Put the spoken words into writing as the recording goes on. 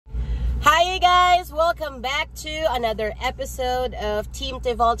Hey guys, welcome back to another episode of Team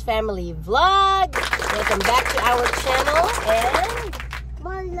Tevault Family Vlog. Welcome back to our channel.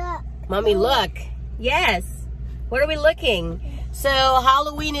 And Mommy, look. Yes. What are we looking? So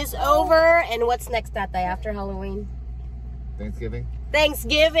Halloween is over, and what's next, Tatay, after Halloween? Thanksgiving.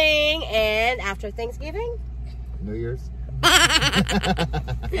 Thanksgiving, and after Thanksgiving? New Year's.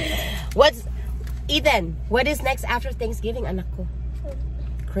 What's Ethan? What is next after Thanksgiving, anak ko?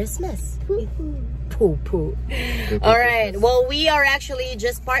 Christmas. Poo. All right. Well, we are actually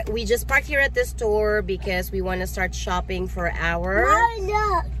just parked here at the store because we want to start shopping for our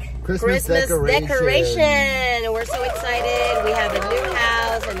Christmas decoration. We're so excited. We have a new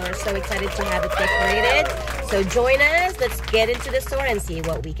house and we're so excited to have it decorated. So join us. Let's get into the store and see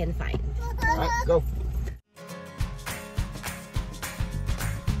what we can find. All right, go.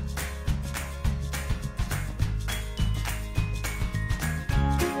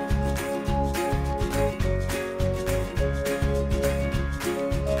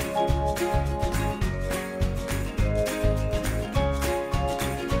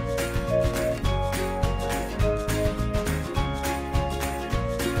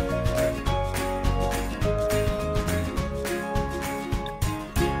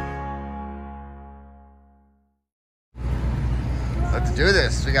 Let's do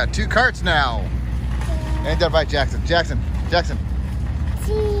this. We got 2 carts now. And done by Jackson. Jackson.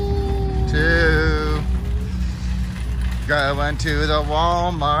 2. Going to the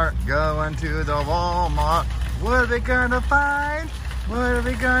Walmart. What are we gonna find?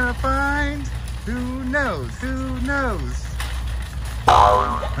 Who knows?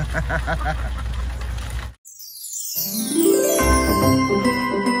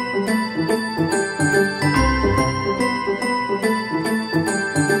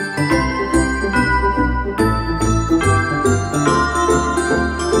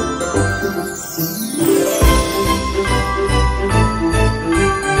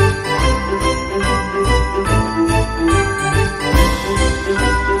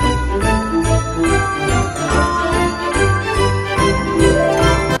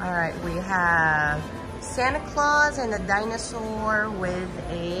 Santa Claus and a dinosaur with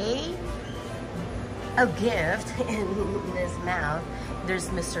a gift in his mouth. There's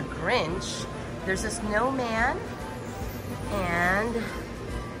Mr. Grinch. There's a snowman, and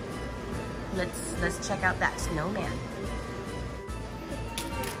let's check out that snowman.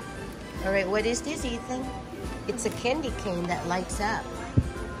 All right, what is this, Ethan? It's a candy cane that lights up.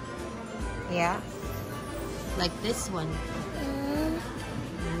 Yeah, like this one.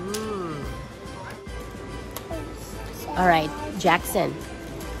 All right, Jackson,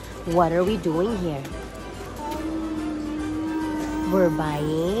 what are we doing here? We're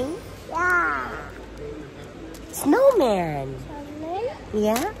buying snowman.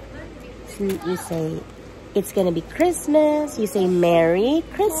 Yeah? So you say it's gonna be Christmas. You say Merry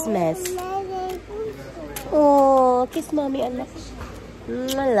Christmas. Oh, kiss mommy, anak.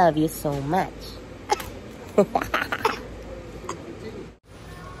 I love you so much.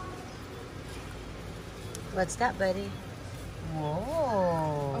 What's that, buddy?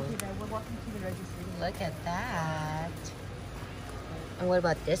 Whoa. Okay, Dad, we're walking to the registry. Look at that. And what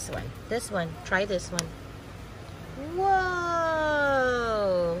about this one? This one. Try this one.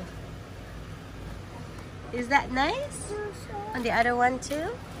 Whoa. Is that nice? And the other one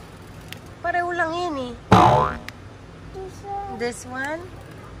too? Pareho lang yun eh. This one?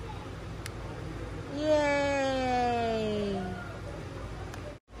 Yay.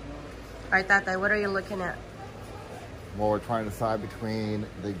 Alright, Tatay, what are you looking at? Well, we're trying to decide between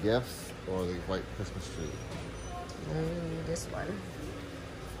the gifts or the white Christmas tree. This one.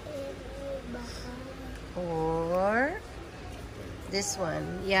 Or this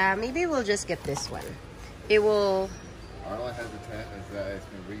one. Yeah, maybe we'll just get this one. It will... Our only hesitant is that it's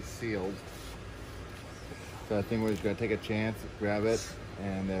been resealed. So I think we're just going to take a chance, grab it,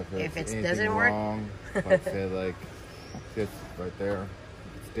 and if it doesn't wrong, like say like it's right there,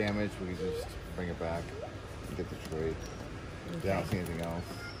 if it's damaged, we can just bring it back and get the tree. Okay. I don't see anything else.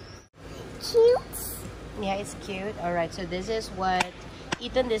 Cute. Yeah, it's cute. All right, so this is what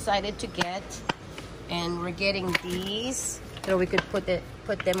Ethan decided to get, and we're getting these so we could put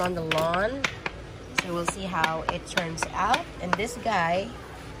them on the lawn. So we'll see how it turns out. And this guy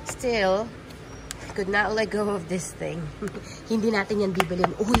still could not let go of this thing. Hindi natin yan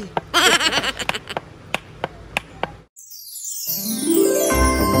bibilin. Uy!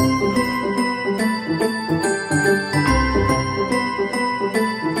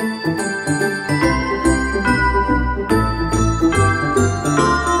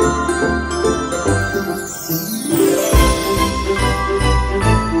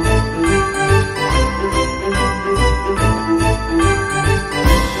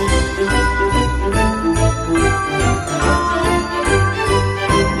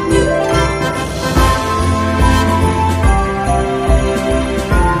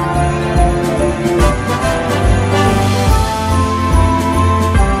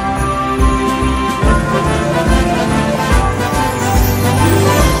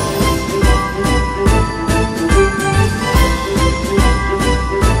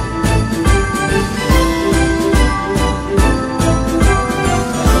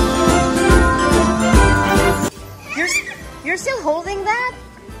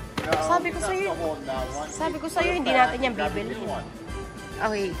 niyang Got the bibili. new one.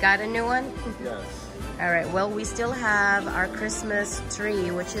 Oh, he got a new one? Yes. All right, well, we still have our Christmas tree,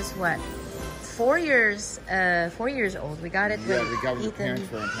 which is what? 4 years old. We got it Yeah, when we got it when the Ethan.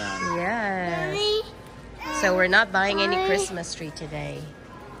 parents were in town. Yes. So we're not buying any Christmas tree today.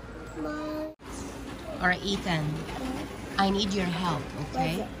 All right, Ethan. I need your help,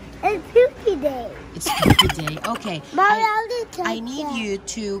 okay? It's Pookie Day. It's Pookie Day. Okay. I need you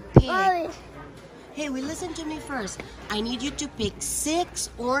to pick. Mommy. Hey, listen to me first. I need you to pick 6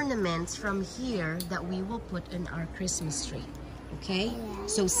 ornaments from here that we will put in our Christmas tree. Okay? Yeah.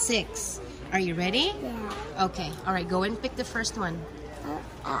 So 6. Are you ready? Yeah. Okay. All right, go and pick the first one.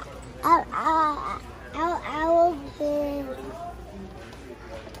 I will pick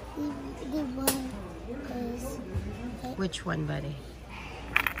the one. Which one, buddy?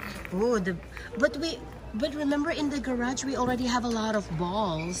 Oh, but remember in the garage we already have a lot of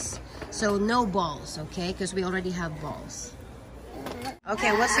balls. So no balls, okay? Because we already have balls.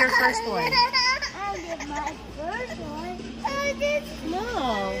 Okay, what's your first one? I did my first one.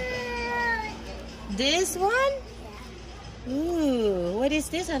 No. This one? Ooh, what is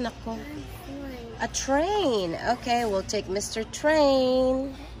this, anak ko? A train. Okay, we'll take Mr.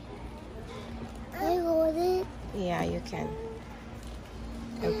 Train. I hold it. Yeah, you can.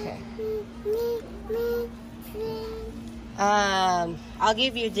 Okay. I'll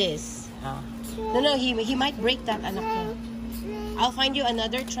give you this. No, he might break that, anak ko. I'll find you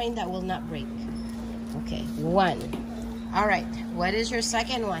another train that will not break. Okay, 1. All right. What is your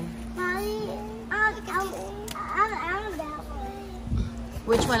second one? Mommy, I'm that one.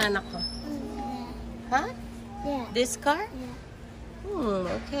 Which one, anak ko? Huh? Yeah. This car?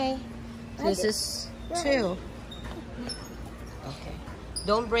 Yeah. Okay. This is 2. Okay.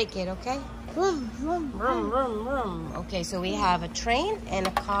 Don't break it, okay? Vroom, vroom, Vroom, vroom, vroom. Okay, so we have a train and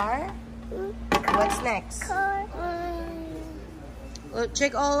a car. What's next? car. Well,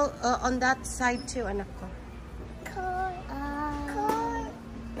 check all on that side too, anak ko. Car.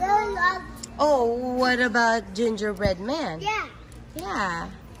 Oh, what about gingerbread man? Yeah. Yeah.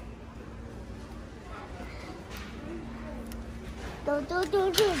 Do, do,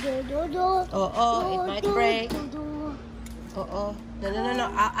 do, do, do, do, do. Oh, it might break. Oh. No.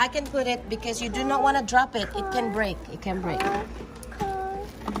 I can put it because you do not want to drop it. It can break. It can break. Car.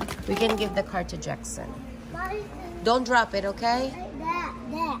 We can give the car to Jackson. Mommy, Don't drop it, okay? that.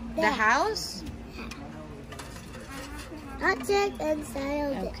 The house? I'll check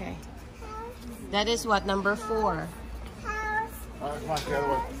inside of Okay. That is what, number 4. house. Come on, the other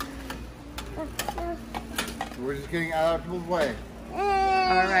one. We're just getting out of people's way.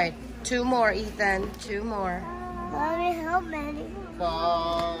 All right. 2 more, Ethan. 2 more. Mommy, how many?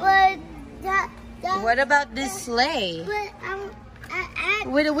 Bye. But that. What about this sleigh? But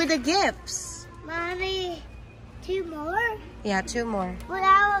With the gifts? Mommy, 2 more? Yeah, 2 more. But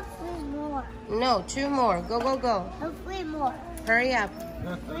I want 3 more. No, 2 more. Go. Oh, 3 more. Hurry up.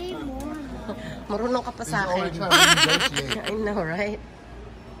 3 more. Marunong ka pa He's sa already akin. trying to negotiate. I know, right?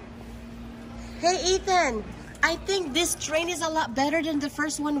 Hey, Ethan. I think this train is a lot better than the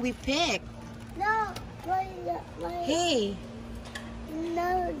first one we picked. No, Hey,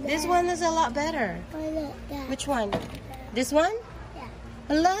 no. this one is a lot better. That. Which one? This one? Yeah.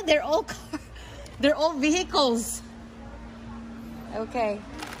 Hala, they're all they're all vehicles. Okay.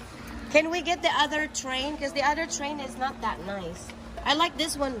 Can we get the other train? Because the other train is not that nice. I like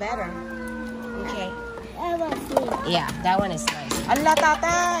this one better. Okay. I want 3. Yeah, that one is nice. Ala,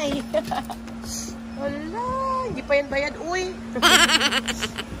 tatay! Ala, hindi pa yan bayad. Uy!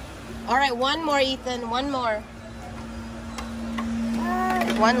 Alright, 1 more, Ethan. 1 more.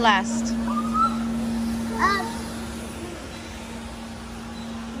 1 last.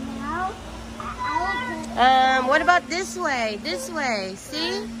 Now, I will put What about this way? This way.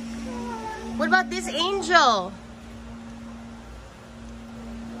 See? What about this angel?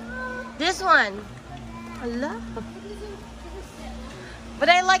 This one. Hello. But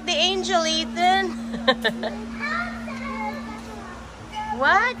I like the angel, Ethan.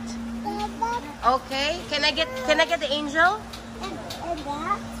 What? Okay. Can I get the angel? and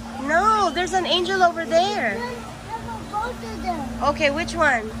that. No, there's an angel over there. Both of them. Okay, which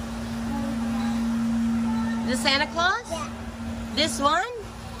one? The Santa Claus? Yeah. This one?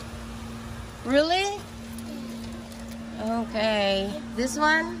 Really? Okay. This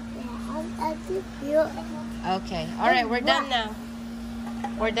one? Yeah, I think you. Okay. All right, we're done now.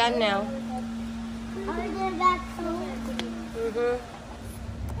 We're done now. I'll get back to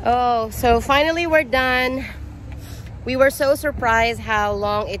Oh, so finally we're done. We were so surprised how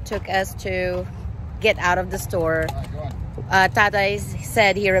long it took us to get out of the store. All right, go Tata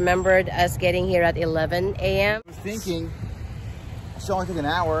said he remembered us getting here at 11 a.m. I was thinking, it should only take an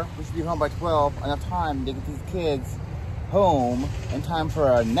hour. We should be home by 12. Enough time to get these kids home in time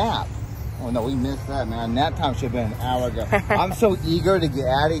for a nap. Oh no, we missed that, man. Nap time should have been an hour ago. I'm so eager to get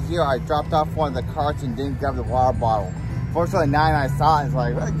out of here. I dropped off one of the carts and didn't grab the water bottle. Fortunately, now I saw it. It's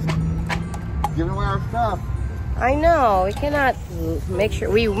like, giving away our stuff. I know, we cannot make sure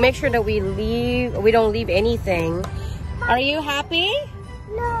that we don't leave anything. Are you happy?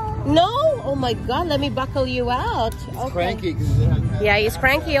 No. No? Oh my God, let me buckle you out. Okay. Cranky. Yeah, he's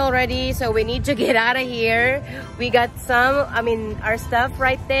cranky already, so we need to get out of here. We got our stuff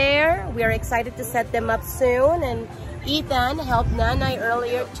right there. We are excited to set them up soon. And Ethan helped Nanay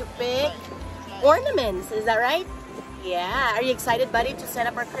earlier to pick ornaments. Is that right? Yeah. Are you excited, buddy, to set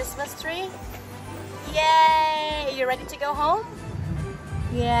up our Christmas tree? Yay! You ready to go home?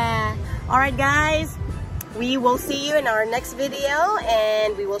 Yeah. All right, guys. We will see you in our next video,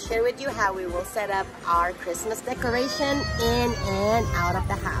 and we will share with you how we will set up our Christmas decoration in and out of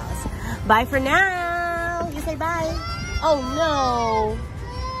the house. Bye for now. You say bye. Oh no.